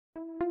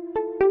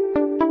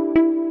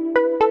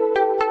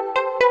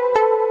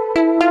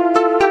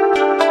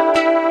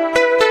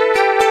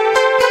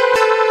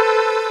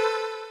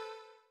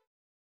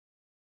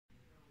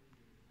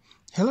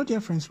dear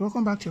friends,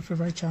 welcome back to your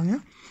favorite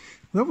channel,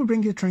 where we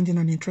bring you trending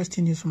and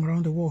interesting news from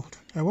around the world.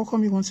 I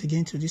welcome you once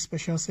again to this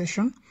special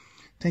session.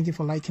 Thank you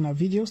for liking our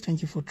videos.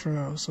 Thank you for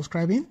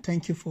subscribing.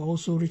 Thank you for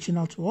also reaching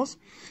out to us.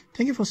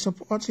 Thank you for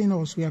supporting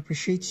us. We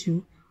appreciate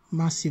you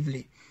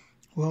massively.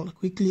 Well,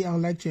 quickly, I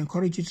would like to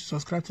encourage you to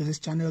subscribe to this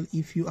channel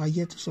if you are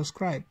yet to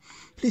subscribe.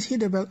 Please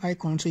hit the bell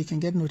icon so you can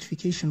get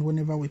notification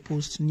whenever we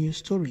post new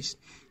stories.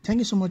 Thank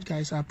you so much,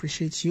 guys. I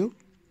appreciate you.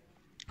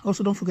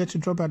 Also, don't forget to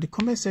drop by the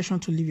comment section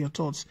to leave your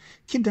thoughts.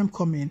 Keep them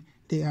coming.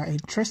 They are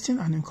interesting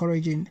and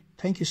encouraging.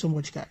 Thank you so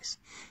much, guys.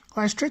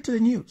 All right, straight to the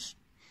news.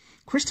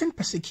 Christian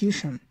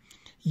persecution.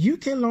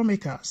 UK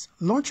lawmakers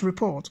launch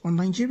report on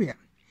Nigeria.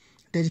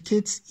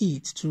 Dedicates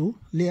it to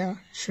Leah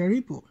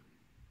Sharibu.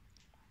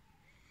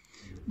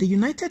 The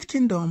United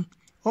Kingdom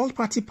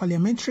All-Party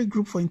Parliamentary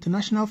Group for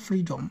International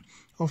Freedom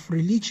of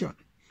Religion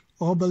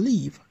or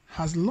Belief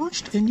has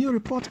launched a new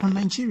report on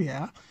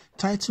Nigeria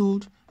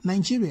titled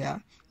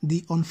Nigeria,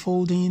 the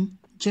Unfolding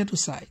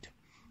Genocide.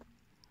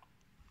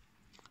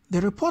 The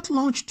report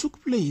launch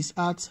took place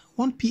at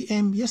 1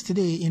 p.m.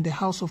 yesterday in the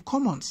House of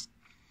Commons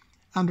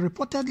and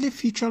reportedly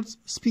featured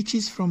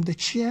speeches from the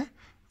chair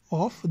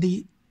of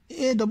the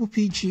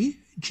AWPG,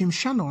 Jim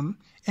Shannon,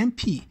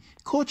 MP,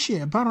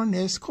 co-chair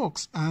Baroness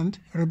Cox, and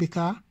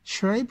Rebecca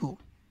Sharibu,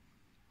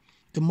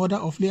 the mother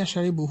of Leah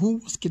Sharibu, who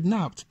was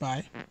kidnapped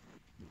by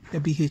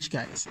the BH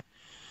guys.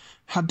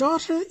 Her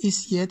daughter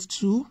is yet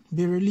to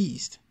be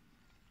released.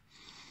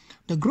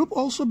 The group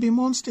also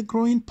bemoans the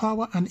growing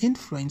power and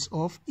influence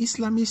of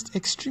Islamist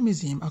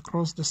extremism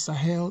across the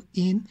Sahel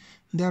in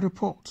their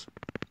report.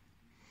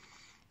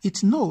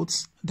 It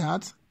notes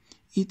that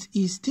it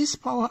is this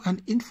power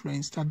and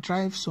influence that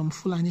drives some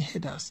Fulani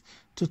headers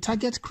to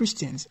target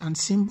Christians and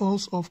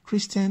symbols of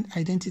Christian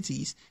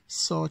identities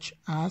such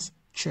as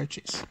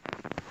churches.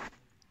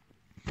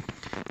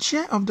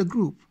 Chair of the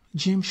group,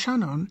 Jim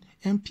Shannon,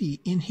 MP,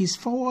 in his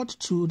foreword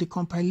to the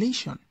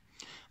compilation,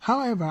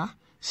 however,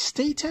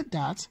 stated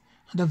that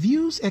the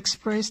views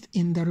expressed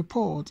in the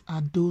report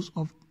are those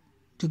of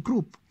the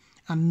group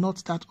and not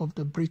that of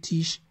the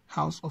British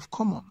House of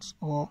Commons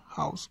or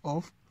House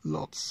of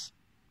Lords.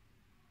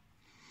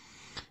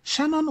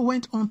 Shannon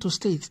went on to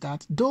state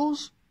that though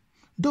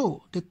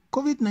the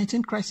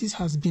COVID-19 crisis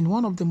has been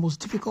one of the most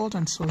difficult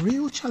and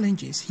surreal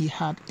challenges he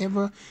had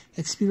ever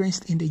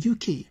experienced in the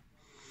UK,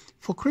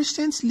 for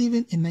Christians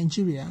living in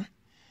Nigeria,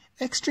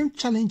 extreme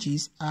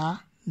challenges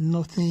are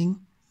nothing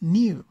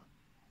new.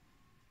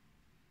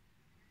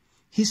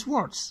 His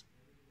words: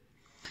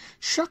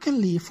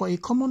 shockingly for a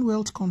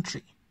Commonwealth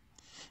country,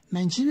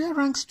 Nigeria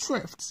ranks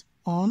 12th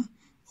on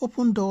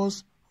Open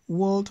Doors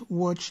World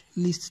Watch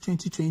List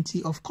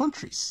 2020 of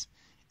countries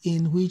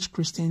in which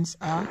Christians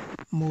are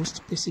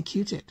most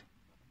persecuted.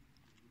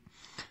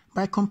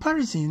 By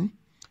comparison,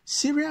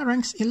 Syria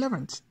ranks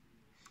 11th,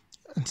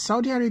 and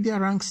Saudi Arabia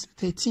ranks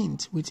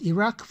 13th, with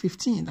Iraq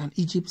 15th and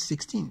Egypt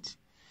 16th.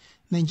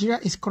 Nigeria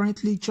is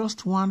currently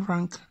just one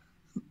rank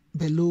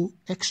below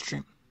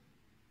extreme.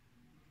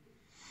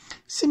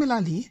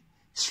 Similarly,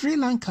 Sri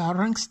Lanka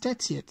ranks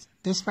 30th,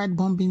 despite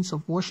bombings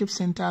of worship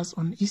centers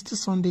on Easter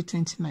Sunday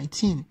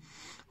 2019,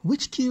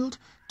 which killed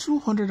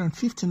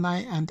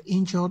 259 and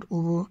injured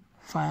over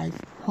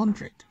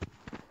 500.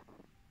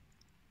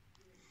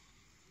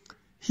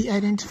 He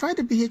identified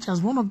the BH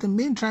as one of the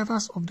main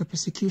drivers of the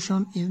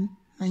persecution in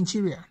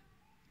Nigeria,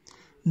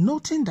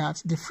 noting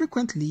that they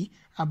frequently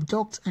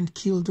abduct and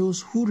kill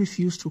those who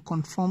refuse to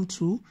conform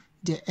to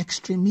their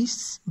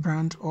extremists'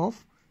 brand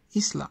of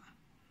Islam.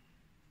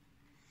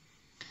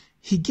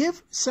 He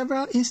gave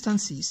several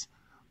instances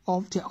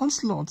of the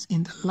onslaughts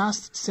in the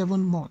last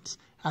 7 months,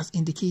 as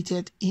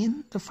indicated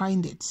in the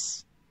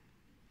findings.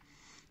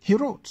 He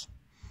wrote,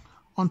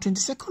 on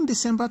 22nd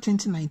December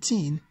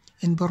 2019,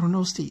 in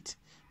Borno State,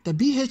 the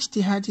BH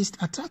jihadists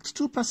attacked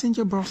 2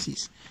 passenger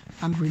buses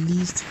and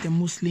released the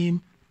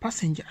Muslim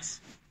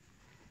passengers.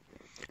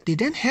 They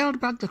then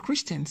held back the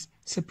Christians,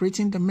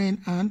 separating the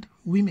men and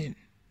women.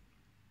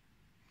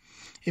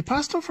 A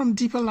pastor from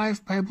Deeper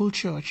Life Bible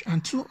Church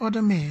and 2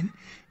 other men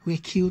were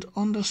killed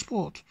on the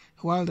spot,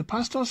 while the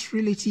pastor's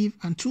relative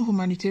and 2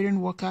 humanitarian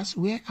workers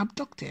were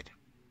abducted.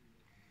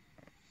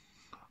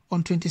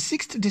 On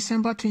 26th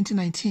December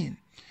 2019,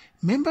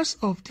 members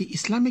of the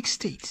Islamic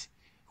State,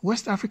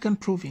 West African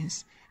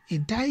Province, a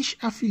Daesh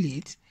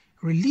affiliate,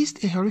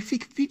 released a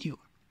horrific video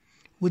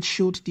which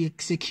showed the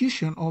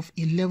execution of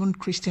 11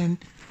 Christian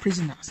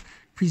prisoners,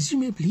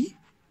 presumably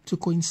to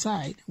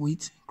coincide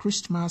with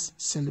Christmas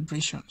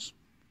celebrations.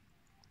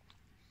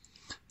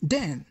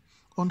 Then,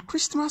 on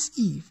Christmas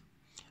Eve,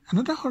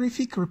 another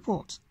horrific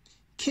report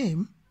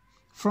came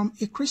from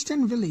a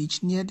Christian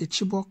village near the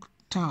Chibok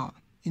town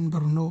in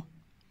Borno.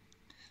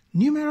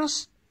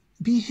 Numerous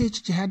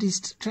BH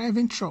jihadist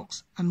driving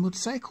trucks and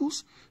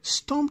motorcycles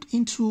stormed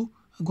into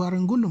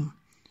Gwarangulum,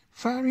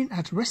 firing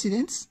at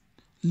residents,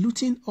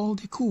 looting all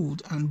they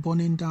could and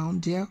burning down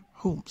their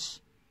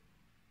homes.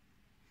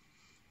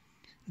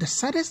 The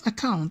saddest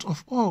account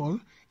of all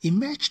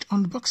emerged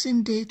on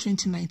Boxing Day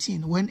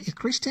 2019 when a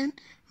Christian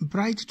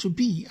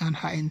bride-to-be and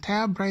her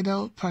entire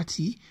bridal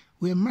party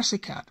were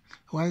massacred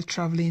while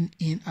traveling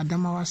in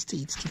Adamawa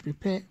State to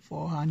prepare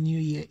for her New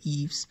Year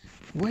Eve's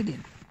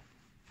wedding.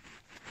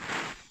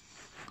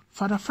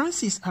 Father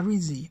Francis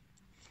Arizi,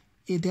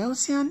 a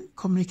Diocesan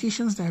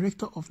Communications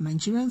Director of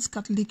Nigerian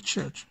Catholic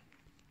Church,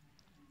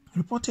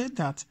 reported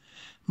that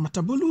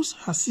Matabulu's,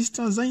 her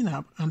sister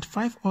Zainab, and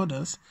 5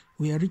 others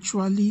were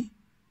ritually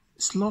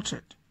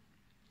slaughtered.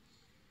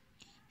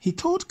 He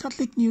told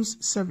Catholic News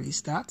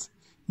Service that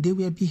they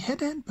were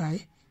beheaded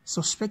by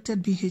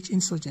suspected BH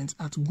insurgents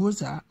at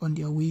Goza on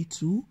their way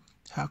to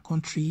her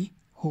country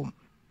home.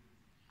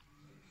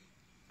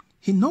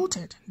 He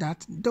noted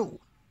that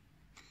though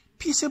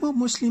peaceable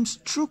Muslims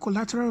through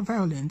collateral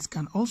violence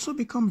can also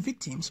become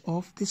victims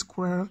of this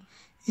cruel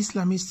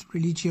Islamist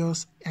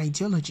religious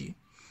ideology,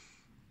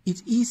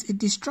 it is a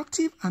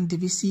destructive and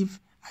divisive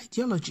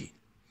ideology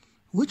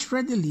which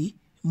readily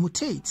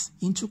mutates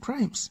into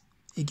crimes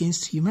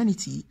against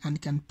humanity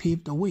and can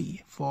pave the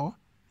way for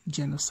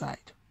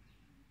genocide.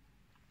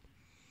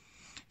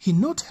 He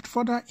noted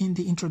further in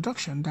the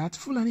introduction that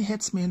Fulani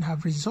herdsmen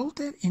have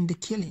resulted in the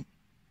killing,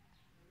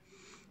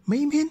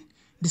 maiming,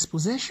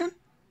 dispossession,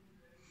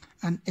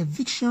 and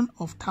eviction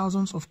of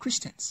thousands of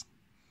Christians.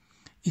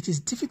 It is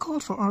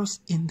difficult for us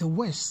in the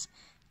West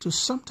to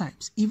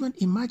sometimes even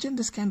imagine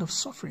this kind of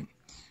suffering,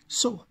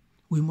 so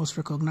we must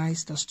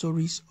recognize the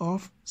stories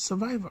of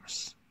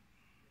survivors.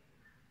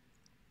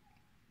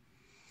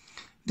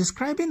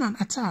 Describing an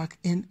attack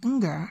in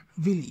Nga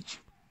village,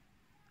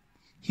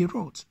 he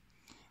wrote,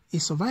 "A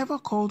survivor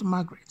called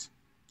Margaret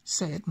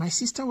said, 'My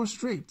sister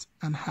was raped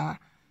and her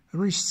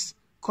wrists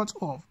cut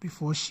off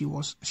before she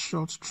was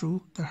shot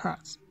through the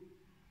heart.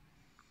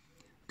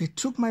 They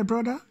took my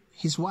brother,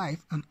 his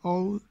wife, and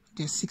all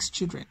their 6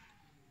 children,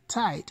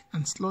 tied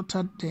and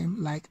slaughtered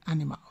them like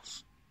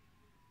animals.'"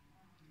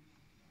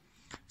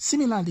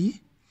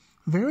 Similarly,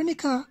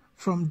 Veronica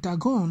from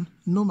Dagon,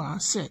 Noma,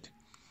 said,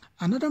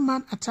 "Another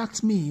man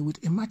attacked me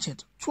with a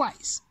machete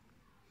twice,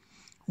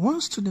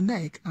 once to the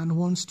neck and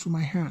once to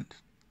my hand.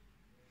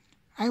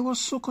 I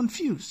was so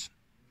confused.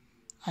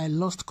 I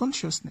lost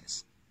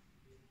consciousness.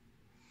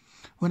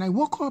 When I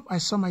woke up, I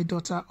saw my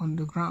daughter on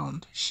the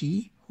ground.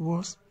 She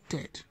was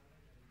dead,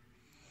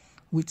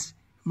 with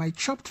my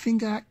chopped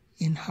finger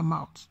in her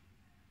mouth."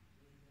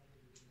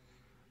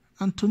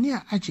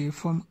 Antonia Aje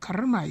from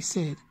Karamai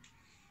said,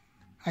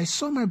 "I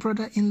saw my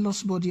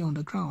brother-in-law's body on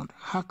the ground,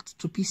 hacked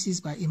to pieces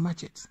by a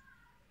machete.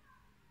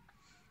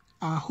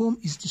 Our home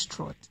is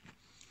destroyed.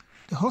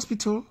 The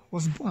hospital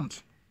was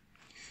burnt.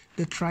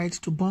 They tried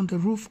to burn the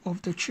roof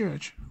of the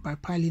church by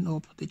piling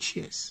up the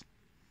chairs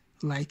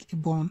like a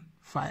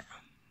bonfire."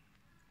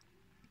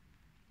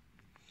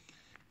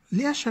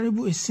 Leah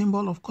Sharibu, a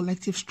symbol of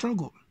collective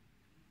struggle.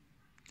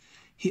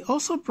 He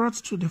also brought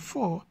to the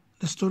fore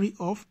the story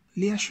of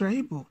Leah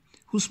Sharibu,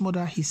 whose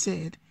mother, he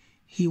said,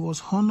 he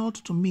was honored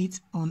to meet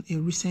on a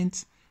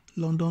recent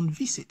London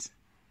visit.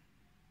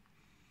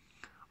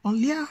 On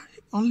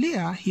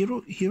Leah,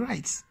 he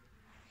writes,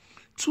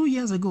 2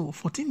 years ago,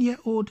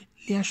 14-year-old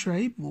Leah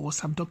Sharibu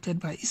was abducted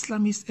by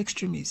Islamist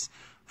extremists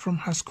from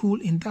her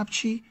school in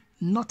Dapchi,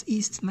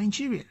 northeast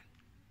Nigeria.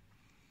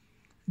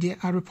 There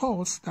are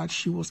reports that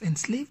she was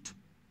enslaved,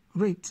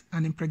 raped,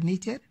 and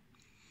impregnated,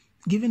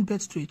 given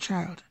birth to a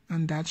child,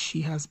 and that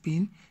she has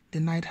been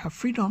denied her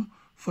freedom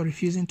for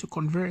refusing to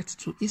convert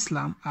to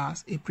Islam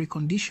as a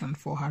precondition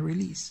for her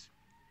release.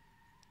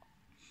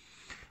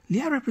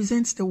 Leah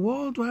represents the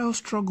worldwide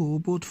struggle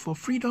both for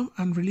freedom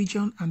and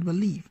religion and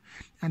belief,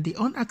 and the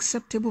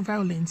unacceptable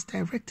violence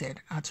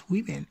directed at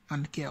women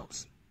and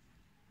girls.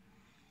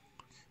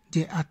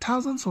 There are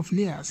thousands of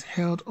Leahs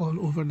held all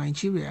over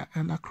Nigeria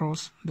and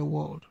across the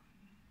world.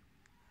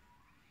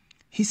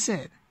 He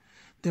said,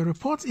 "The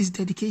report is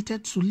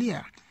dedicated to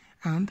Leah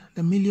and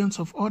the millions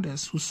of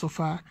others who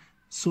suffer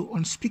so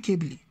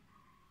unspeakably.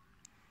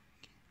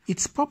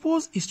 Its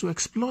purpose is to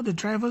explore the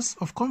drivers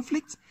of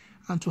conflict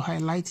and to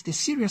highlight the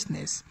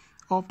seriousness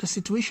of the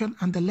situation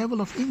and the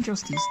level of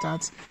injustice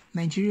that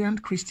Nigerian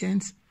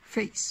Christians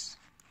face."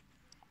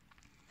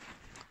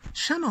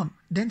 Shannon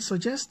then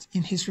suggests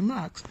in his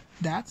remarks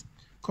that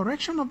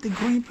correction of the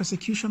growing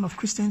persecution of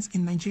Christians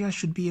in Nigeria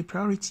should be a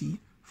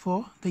priority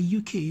for the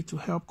UK to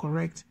help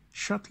correct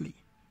shortly.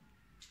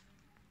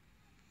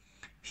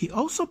 He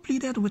also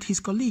pleaded with his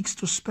colleagues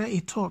to spare a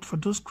thought for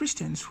those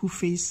Christians who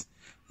face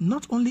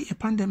not only a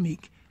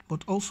pandemic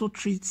but also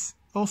threats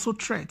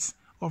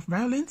of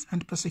violence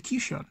and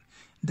persecution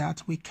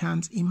that we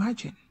can't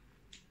imagine.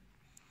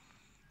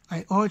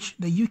 I urge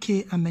the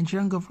UK and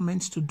Nigerian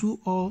governments to do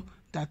all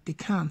that they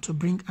can to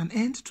bring an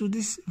end to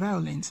this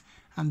violence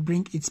and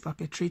bring its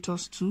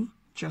perpetrators to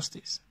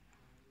justice.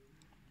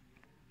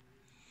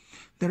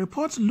 The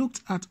report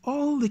looked at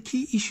all the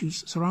key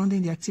issues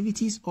surrounding the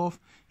activities of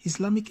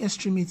Islamic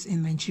extremists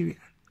in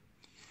Nigeria.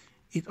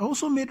 It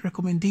also made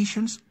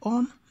recommendations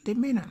on the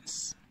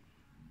maintenance.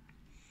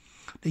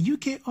 The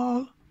UK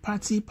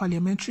All-Party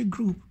Parliamentary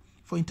Group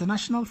for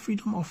International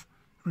Freedom of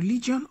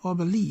Religion or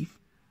Belief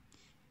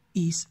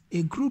is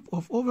a group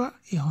of over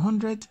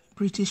 100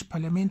 British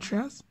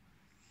parliamentarians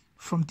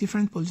from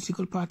different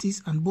political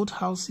parties and both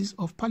houses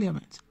of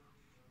parliament.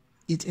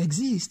 It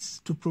exists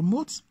to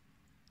promote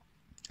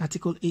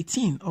Article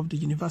 18 of the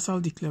Universal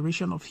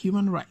Declaration of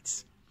Human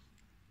Rights,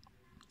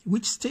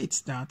 which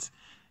states that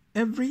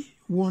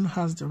everyone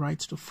has the right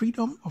to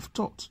freedom of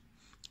thought,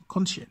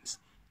 conscience,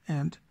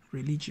 and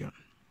religion.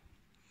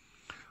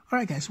 All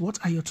right, guys, what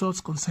are your thoughts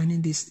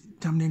concerning this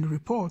damning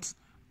report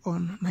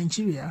on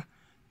Nigeria?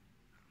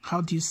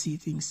 How do you see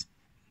things?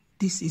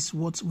 This is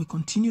what we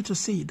continue to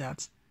say,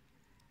 that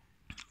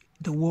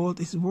the world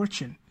is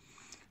watching.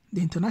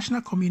 The international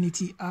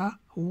community are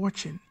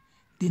watching.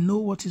 They know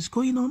what is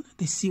going on,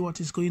 they see what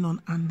is going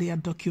on, and they are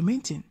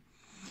documenting.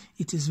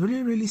 It is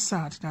really, really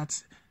sad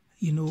that,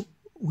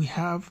 we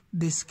have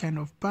this kind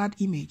of bad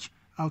image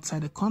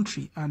outside the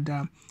country. And,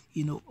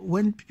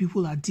 when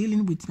people are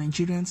dealing with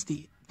Nigerians,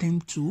 they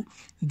tend to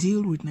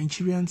deal with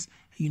Nigerians,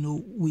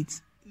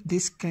 with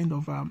this kind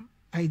of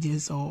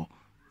ideas or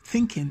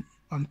thinking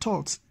and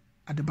thoughts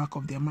at the back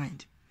of their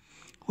mind.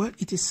 Well,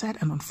 it is sad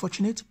and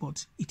unfortunate,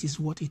 but it is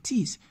what it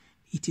is.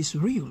 It is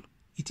real.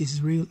 It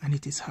is real, and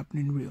it is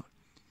happening real.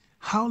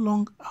 How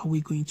long are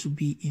we going to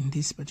be in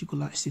this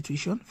particular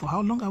situation? For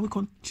how long are we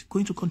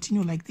going to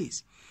continue like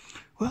this?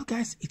 Well,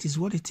 guys, it is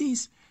what it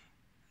is.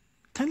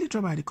 Kindly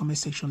drop by the comment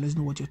section. Let's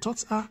know what your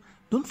thoughts are.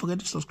 Don't forget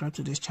to subscribe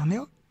to this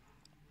channel.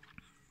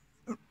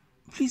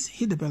 Please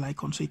hit the bell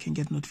icon so you can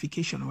get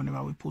notification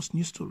whenever we post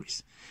new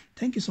stories.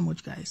 Thank you so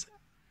much, guys.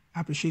 I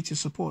appreciate your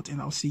support,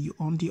 and I'll see you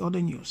on the other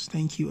news.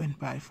 Thank you, and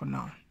bye for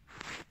now.